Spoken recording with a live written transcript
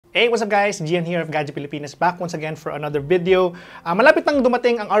Hey, what's up guys? Gian here of Gadget Pilipinas, back once again for another video. Malapit nang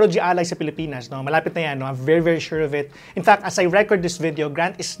dumating ang ROG Ally sa Pilipinas, no? Malapit na yan, no? I'm very sure of it. In fact, as I record this video,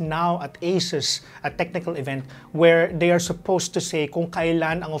 Grant is now at ASUS, a technical event where they are supposed to say kung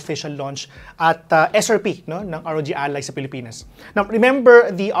kailan ang official launch at SRP, no, ng ROG Ally sa Pilipinas. Now,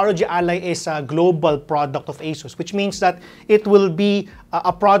 remember, the ROG Ally is a global product of ASUS, which means that it will be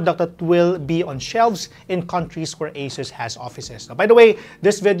a product that will be on shelves in countries where ASUS has offices. Now, by the way,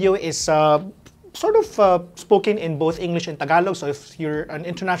 this video is spoken in both English and Tagalog. So if you're an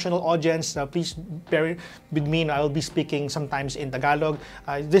international audience, please bear with me. I will be speaking sometimes in Tagalog.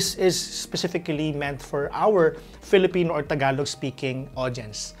 This is specifically meant for our Filipino or Tagalog-speaking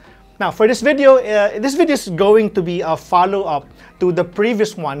audience. Now, for this video is going to be a follow-up to the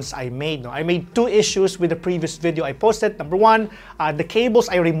previous ones I made. I made two issues with the previous video I posted. Number one, the cables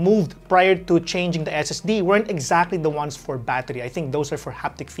I removed prior to changing the SSD weren't exactly the ones for battery. I think those are for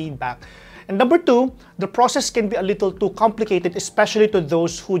haptic feedback. And number two, the process can be a little too complicated, especially to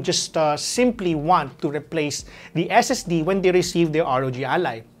those who just simply want to replace the SSD when they receive their ROG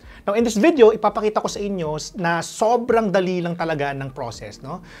Ally. Now, in this video, ipapakita ko sa inyo na sobrang dali lang talaga ng process,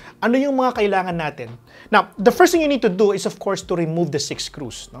 no? Ano yung mga kailangan natin? Now, the first thing you need to do is, of course, to remove the 6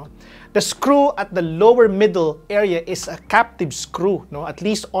 screws, no? The screw at the lower middle area is a captive screw, no? At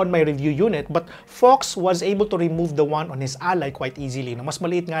least on my review unit, but Fox was able to remove the one on his Ally quite easily, no? Mas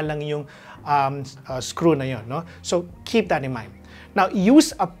maliit nga lang yung screw na yun, no? So, keep that in mind. Now, use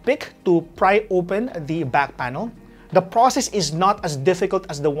a pick to pry open the back panel. The process is not as difficult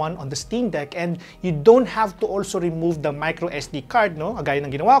as the one on the Steam Deck, and you don't have to also remove the micro SD card, no? Agaya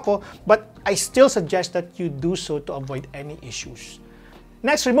ng ginawa ko, but I still suggest that you do so to avoid any issues.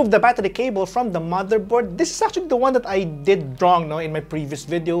 Next, remove the battery cable from the motherboard. This is actually the one that I did wrong, no, in my previous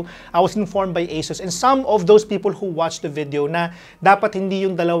video. I was informed by ASUS and some of those people who watched the video na dapat hindi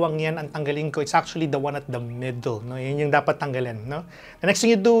yung dalawang yan ang tanggalin ko. It's actually the one at the middle, no? Yun yung dapat tanggalin, no? The next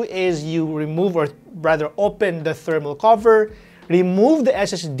thing you do is you remove, or rather open, the thermal cover, remove the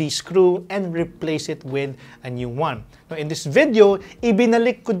SSD screw, and replace it with a new one. Now, in this video,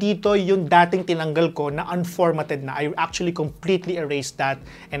 ibinalik ko dito yung dating tinanggal ko na unformatted na. I actually completely erased that,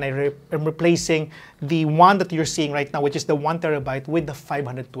 and I am replacing the one that you're seeing right now, which is the 1TB with the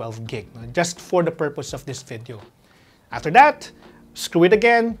 512 gig, just for the purpose of this video. After that, screw it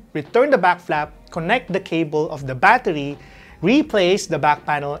again, return the back flap, connect the cable of the battery, replace the back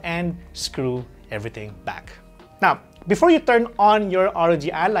panel, and screw everything back. Now, before you turn on your ROG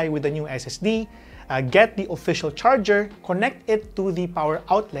Ally with the new SSD, get the official charger, connect it to the power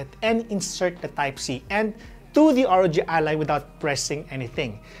outlet, and insert the Type-C and to the ROG Ally without pressing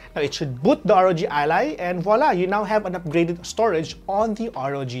anything. Now, it should boot the ROG Ally, and voila, you now have an upgraded storage on the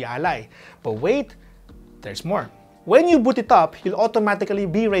ROG Ally. But wait, there's more. When you boot it up, you'll automatically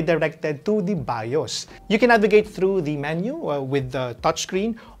be redirected to the BIOS. You can navigate through the menu with the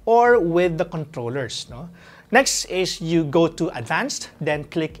touchscreen or with the controllers, no? Next is you go to Advanced, then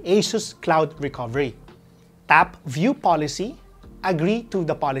click ASUS Cloud Recovery. Tap View Policy, agree to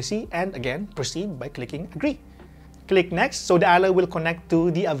the policy, and again, proceed by clicking Agree. Click Next, so the Ally will connect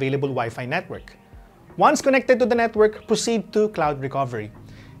to the available Wi-Fi network. Once connected to the network, proceed to Cloud Recovery.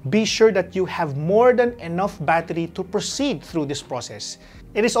 Be sure that you have more than enough battery to proceed through this process.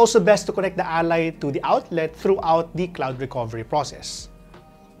 It is also best to connect the Ally to the outlet throughout the Cloud Recovery process.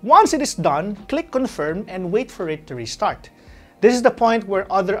 Once it is done, click Confirm and wait for it to restart. This is the point where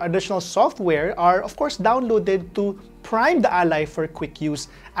other additional software are, of course, downloaded to prime the Ally for quick use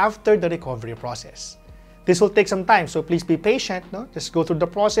after the recovery process. This will take some time, so please be patient, no? Just go through the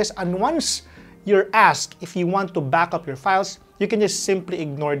process, and once you're asked if you want to back up your files, you can just simply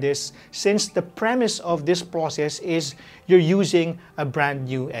ignore this, since the premise of this process is you're using a brand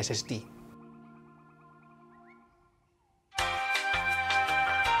new SSD.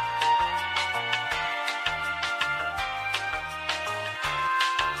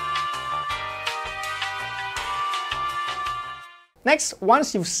 Next,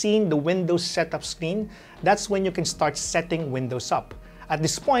 once you've seen the Windows setup screen, that's when you can start setting Windows up. At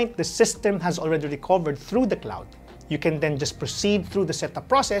this point, the system has already recovered through the cloud. You can then just proceed through the setup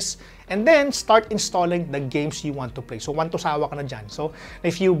process and then start installing the games you want to play. So, sawa ka na dyan. So,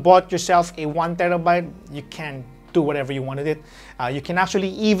 if you bought yourself a 1TB, you can do whatever you want with it. You can actually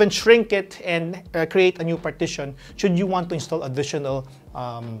even shrink it and create a new partition should you want to install additional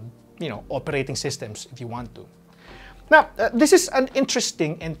operating systems if you want to. Now, this is an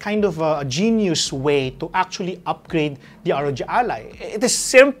interesting and kind of a genius way to actually upgrade the ROG Ally. It is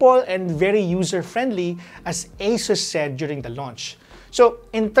simple and very user-friendly, as ASUS said during the launch. So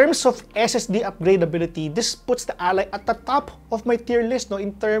in terms of SSD upgradability, this puts the Ally at the top of my tier list, no,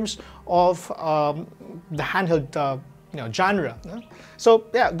 in terms of the handheld genre. No? So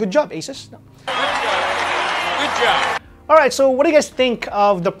yeah, good job, ASUS. No? Good job. All right, so what do you guys think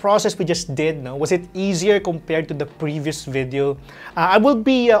of the process we just did? No? Was it easier compared to the previous video? I will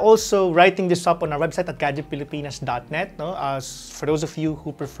be also writing this up on our website at gadgetpilipinas.net. No? For those of you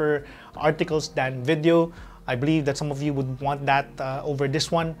who prefer articles than video, I believe that some of you would want that over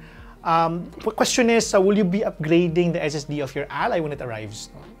this one. The question is, will you be upgrading the SSD of your Ally when it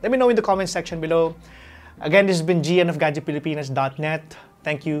arrives? Let me know in the comment section below. Again, this has been Gian of gadgetpilipinas.net.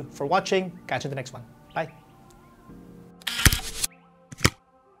 Thank you for watching. Catch you in the next one. Bye.